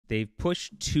They've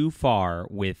pushed too far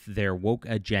with their woke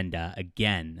agenda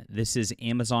again. This is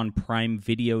Amazon Prime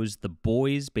Video's The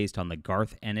Boys, based on the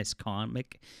Garth Ennis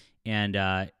comic. And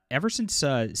ever since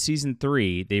season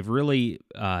 3, they've really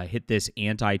hit this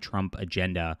anti-Trump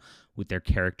agenda with their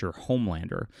character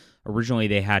Homelander. Originally,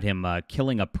 they had him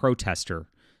killing a protester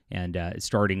and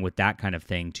starting with that kind of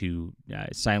thing to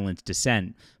silence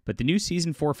dissent. But the new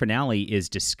season 4 finale is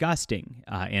disgusting,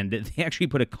 and they actually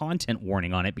put a content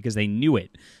warning on it because they knew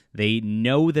it. They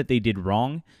know that they did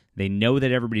wrong. They know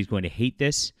that everybody's going to hate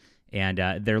this, and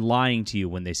they're lying to you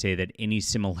when they say that any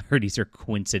similarities are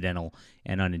coincidental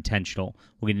and unintentional.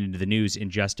 We'll get into the news in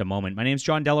just a moment. My name's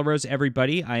John Delarose,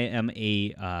 everybody. I am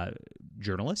a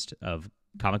journalist of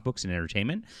comic books and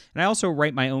entertainment, and I also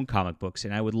write my own comic books,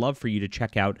 and I would love for you to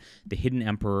check out The Hidden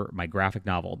Emperor, my graphic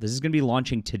novel. This is going to be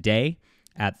launching today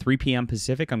at 3 p.m.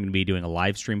 Pacific. I'm going to be doing a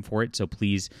live stream for it, so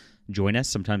please join us.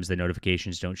 Sometimes the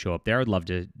notifications don't show up there. I'd love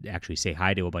to actually say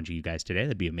hi to a bunch of you guys today.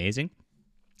 That'd be amazing.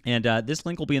 And this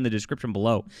link will be in the description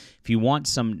below. If you want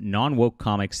some non-woke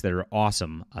comics that are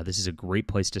awesome, this is a great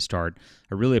place to start.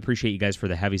 I really appreciate you guys for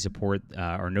the heavy support.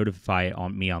 Or notify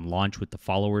me on launch with the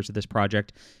followers of this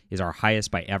project is our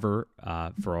highest by ever.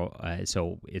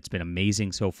 So it's been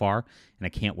amazing so far, and I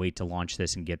can't wait to launch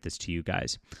this and get this to you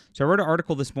guys. So I wrote an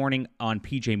article this morning on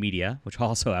PJ Media, which I'll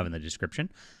also have in the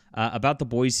description, about The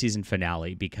Boys season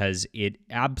finale, because it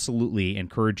absolutely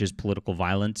encourages political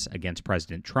violence against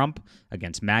President Trump,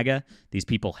 against MAGA. These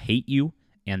people hate you,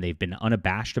 and they've been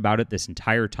unabashed about it this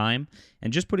entire time.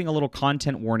 And just putting a little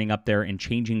content warning up there and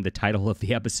changing the title of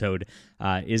the episode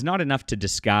is not enough to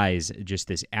disguise just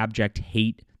this abject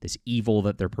hate, this evil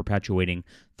that they're perpetuating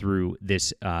through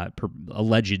this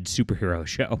alleged superhero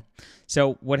show.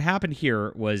 So what happened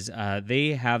here was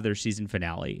they have their season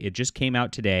finale. It just came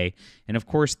out today. And of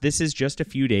course, this is just a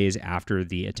few days after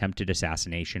the attempted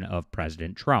assassination of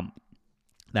President Trump.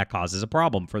 That causes a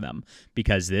problem for them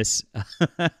because this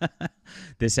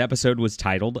this episode was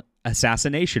titled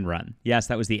Assassination Run. Yes,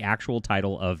 that was the actual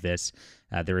title of this.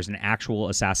 There is an actual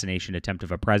assassination attempt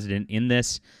of a president in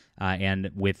this,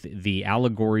 and with the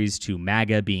allegories to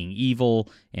MAGA being evil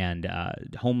and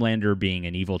Homelander being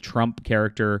an evil Trump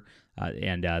character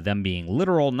and them being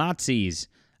literal Nazis.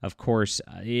 Of course,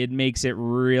 it makes it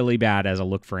really bad as a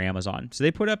look for Amazon. So they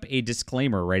put up a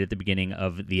disclaimer right at the beginning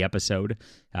of the episode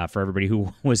for everybody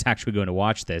who was actually going to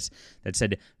watch this that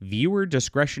said, "Viewer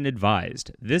discretion advised.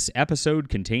 This episode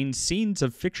contains scenes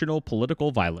of fictional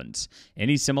political violence.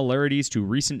 Any similarities to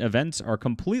recent events are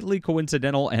completely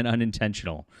coincidental and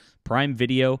unintentional. Prime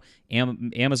Video,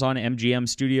 Amazon MGM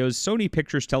Studios, Sony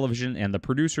Pictures Television, and the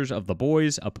producers of The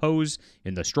Boys oppose,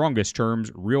 in the strongest terms,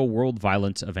 real-world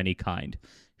violence of any kind."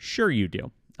 Sure you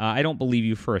do. I don't believe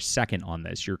you for a second on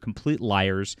this. You're complete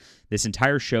liars. This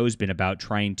entire show has been about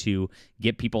trying to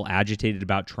get people agitated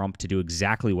about Trump to do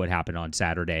exactly what happened on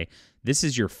Saturday. This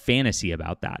is your fantasy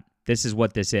about that. This is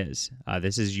what this is.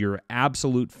 This is your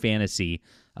absolute fantasy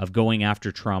of going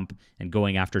after Trump and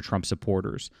going after Trump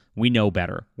supporters. We know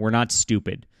better. We're not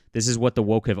stupid. This is what the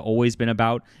woke have always been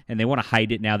about, and they want to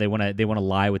hide it now. They want to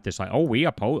lie with this, like, oh,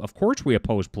 of course we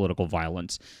oppose political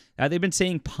violence. They've been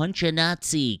saying punch a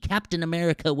Nazi. Captain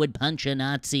America would punch a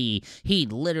Nazi.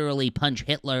 He'd literally punch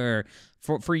Hitler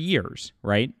for years,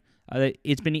 right?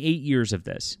 It's been 8 years of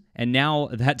this, and now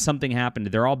that something happened,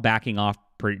 they're all backing off,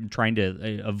 trying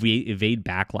to evade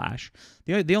backlash.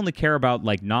 They only care about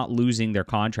like not losing their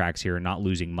contracts here and not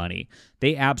losing money.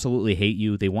 They absolutely hate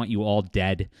you. They want you all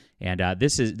dead. And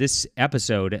this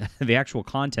episode, the actual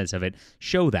contents of it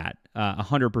show that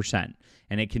 100%,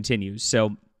 and it continues.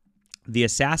 So the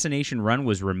assassination run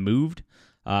was removed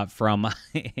from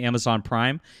Amazon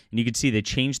Prime, and you can see they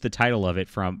changed the title of it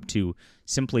to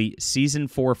simply Season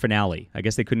 4 Finale. I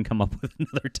guess they couldn't come up with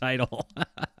another title.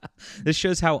 This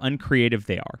shows how uncreative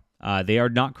they are. They are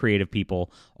not creative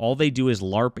people. All they do is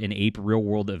LARP and ape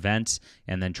real-world events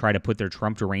and then try to put their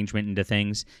Trump derangement into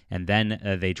things, and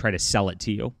then they try to sell it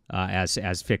to you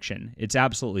as fiction. It's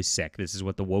absolutely sick. This is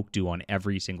what the woke do on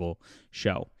every single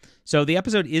show. So the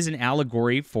episode is an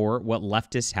allegory for what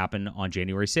leftists happened on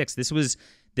January 6th. This was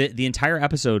the entire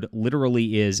episode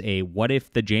literally is a what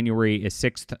if the January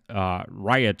 6th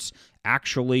riots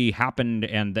actually happened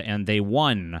and they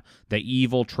won. The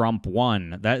evil Trump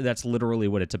won. That's literally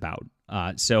what it's about.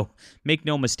 So make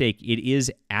no mistake, it is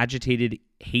agitated,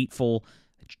 hateful,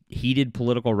 heated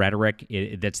political rhetoric.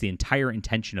 That's the entire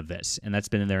intention of this, and that's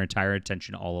been their entire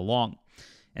intention all along.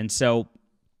 And so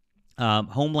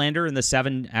Homelander and the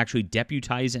Seven actually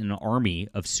deputize an army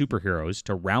of superheroes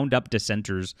to round up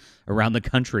dissenters around the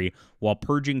country while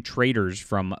purging traitors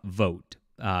from vote.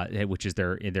 which is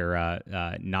their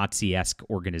Nazi-esque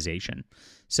organization.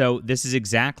 So this is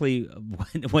exactly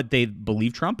what they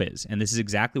believe Trump is, and this is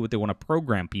exactly what they want to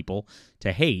program people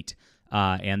to hate.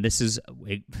 And this is,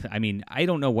 I mean, I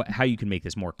don't know how you can make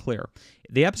this more clear.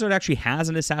 The episode actually has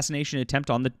an assassination attempt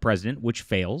on the president, which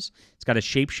fails. It's got a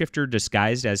shapeshifter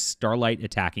disguised as Starlight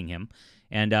attacking him.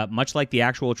 And much like the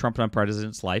actual Trump on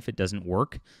president's life, it doesn't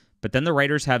work. But then the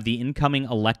writers have the incoming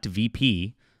elect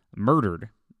VP murdered,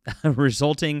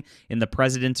 resulting in the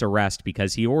president's arrest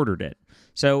because he ordered it.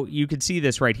 So you can see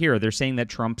this right here. They're saying that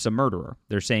Trump's a murderer.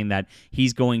 They're saying that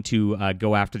he's going to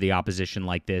go after the opposition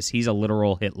like this. He's a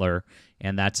literal Hitler,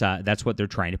 and that's what they're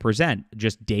trying to present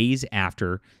just days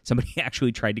after somebody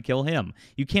actually tried to kill him.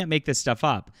 You can't make this stuff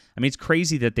up. I mean, it's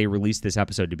crazy that they released this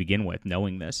episode to begin with,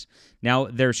 knowing this. Now,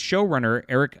 their showrunner,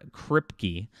 Eric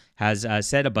Kripke, has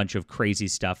said a bunch of crazy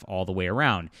stuff all the way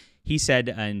around. He said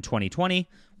in 2020,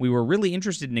 we were really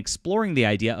interested in exploring the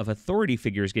idea of authority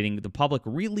figures getting the public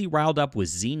really riled up with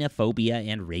xenophobia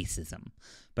and racism.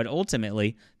 But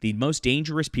ultimately, the most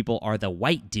dangerous people are the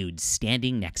white dudes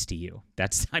standing next to you.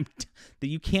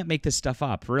 You can't make this stuff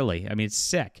up, really. I mean, it's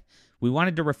sick. We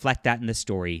wanted to reflect that in the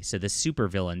story, so the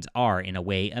supervillains are, in a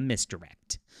way, a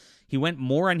misdirect. He went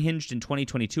more unhinged in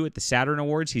 2022 at the Saturn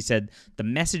Awards. He said, the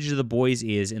message of the boys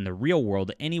is, in the real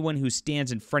world, anyone who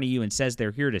stands in front of you and says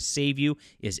they're here to save you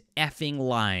is effing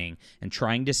lying and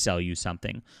trying to sell you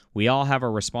something. We all have a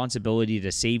responsibility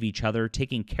to save each other,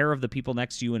 taking care of the people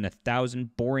next to you in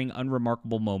 1,000 boring,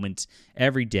 unremarkable moments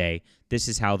every day. This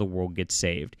is how the world gets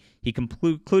saved. He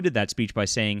concluded that speech by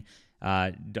saying,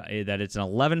 that it's an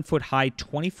 11-foot high,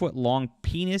 20-foot long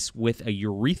penis with a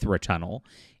urethra tunnel,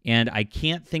 and I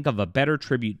can't think of a better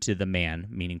tribute to the man,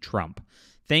 meaning Trump.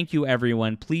 Thank you,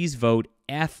 everyone. Please vote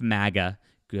F MAGA.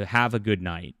 Have a good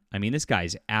night. I mean, this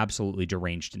guy's absolutely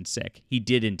deranged and sick. He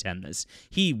did intend this.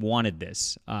 He wanted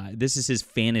this. This is his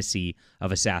fantasy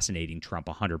of assassinating Trump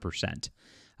 100%.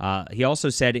 He also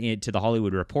said to The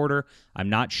Hollywood Reporter, I'm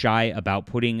not shy about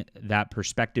putting that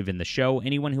perspective in the show.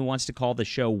 Anyone who wants to call the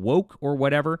show woke or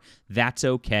whatever, that's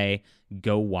okay.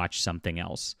 Go watch something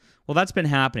else. Well, that's been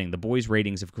happening. The boys'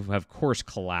 ratings have of course,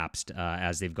 collapsed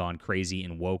as they've gone crazy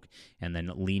and woke and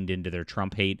then leaned into their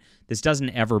Trump hate. This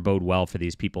doesn't ever bode well for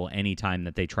these people anytime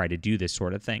that they try to do this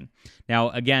sort of thing. Now,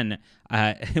 again,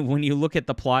 when you look at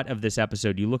the plot of this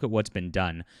episode, you look at what's been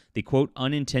done. The, quote,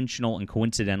 unintentional and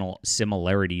coincidental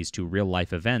similarities to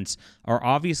real-life events are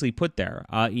obviously put there.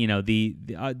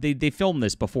 They filmed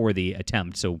this before the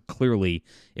attempt, so clearly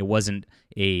it wasn't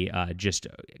just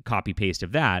copy-paste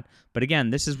of that. But again,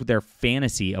 this is their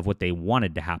fantasy of what they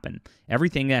wanted to happen.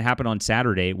 Everything that happened on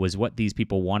Saturday was what these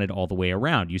people wanted all the way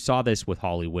around. You saw this with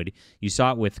Hollywood. You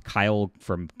saw it with Kyle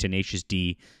from Tenacious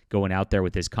D going out there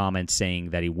with his comments saying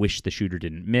that he wished the shooter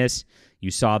didn't miss.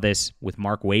 You saw this with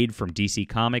Mark Waid from DC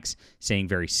Comics saying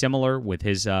very similar with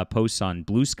his posts on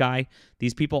Blue Sky.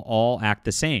 These people all act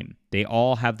the same. They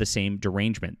all have the same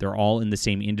derangement. They're all in the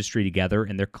same industry together,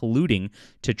 and they're colluding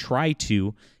to try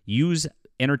to use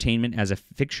entertainment as a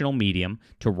fictional medium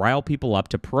to rile people up,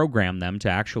 to program them, to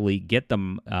actually get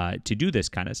them to do this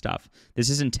kind of stuff. This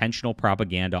is intentional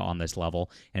propaganda on this level,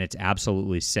 and it's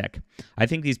absolutely sick. I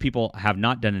think these people have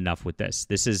not done enough with this.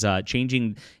 This is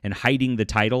changing and hiding the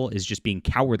title is just being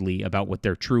cowardly about what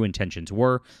their true intentions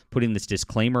were. Putting this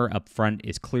disclaimer up front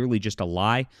is clearly just a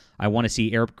lie. I want to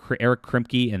see Eric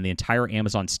Kripke and the entire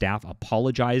Amazon staff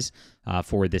apologize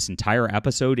for this entire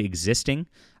episode existing.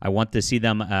 I want to see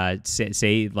them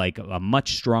say like a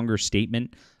much stronger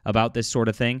statement about this sort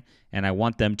of thing, and I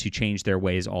want them to change their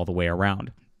ways all the way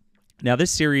around. Now,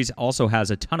 this series also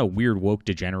has a ton of weird woke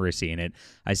degeneracy in it.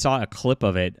 I saw a clip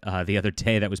of it the other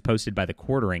day that was posted by The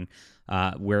Quartering,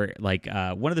 where like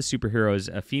one of the superheroes,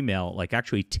 a female, like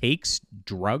actually takes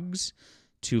drugs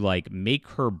to like make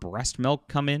her breast milk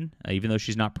come in, even though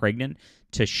she's not pregnant,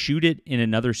 to shoot it in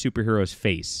another superhero's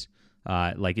face,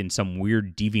 like in some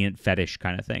weird deviant fetish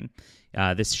kind of thing.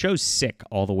 This show's sick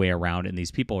all the way around, and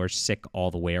these people are sick all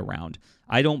the way around.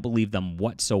 I don't believe them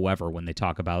whatsoever when they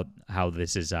talk about how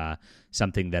this is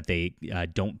something that they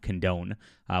don't condone.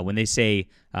 When they say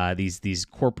these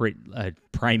corporate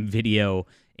Prime Video,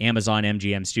 Amazon,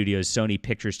 MGM Studios, Sony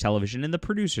Pictures Television, and the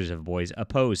producers of Boys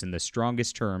oppose in the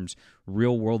strongest terms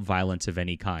real-world violence of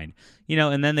any kind. You know,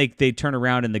 and then they turn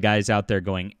around and the guy's out there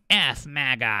going, F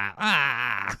MAGA,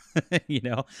 ah! You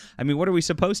know, I mean, what are we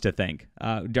supposed to think?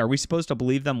 Are we supposed to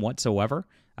believe them whatsoever?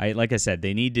 Like I said,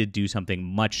 they need to do something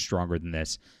much stronger than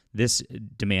this. This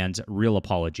demands real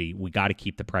apology. We got to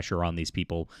keep the pressure on these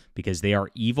people because they are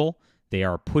evil. They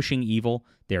are pushing evil.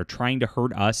 They are trying to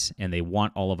hurt us, and they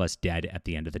want all of us dead at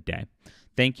the end of the day.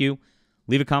 Thank you.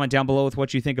 Leave a comment down below with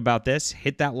what you think about this.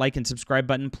 Hit that like and subscribe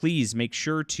button. Please make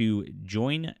sure to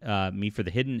join me for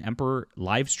the Hidden Emperor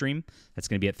live stream. That's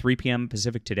going to be at 3 p.m.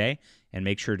 Pacific today. And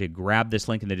make sure to grab this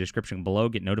link in the description below.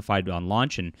 Get notified on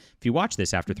launch. And if you watch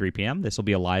this after 3 p.m., this will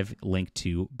be a live link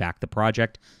to back the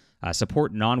project.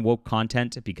 Support non-woke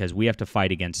content because we have to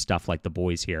fight against stuff like the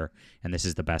boys here. And this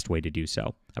is the best way to do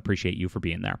so. Appreciate you for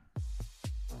being there.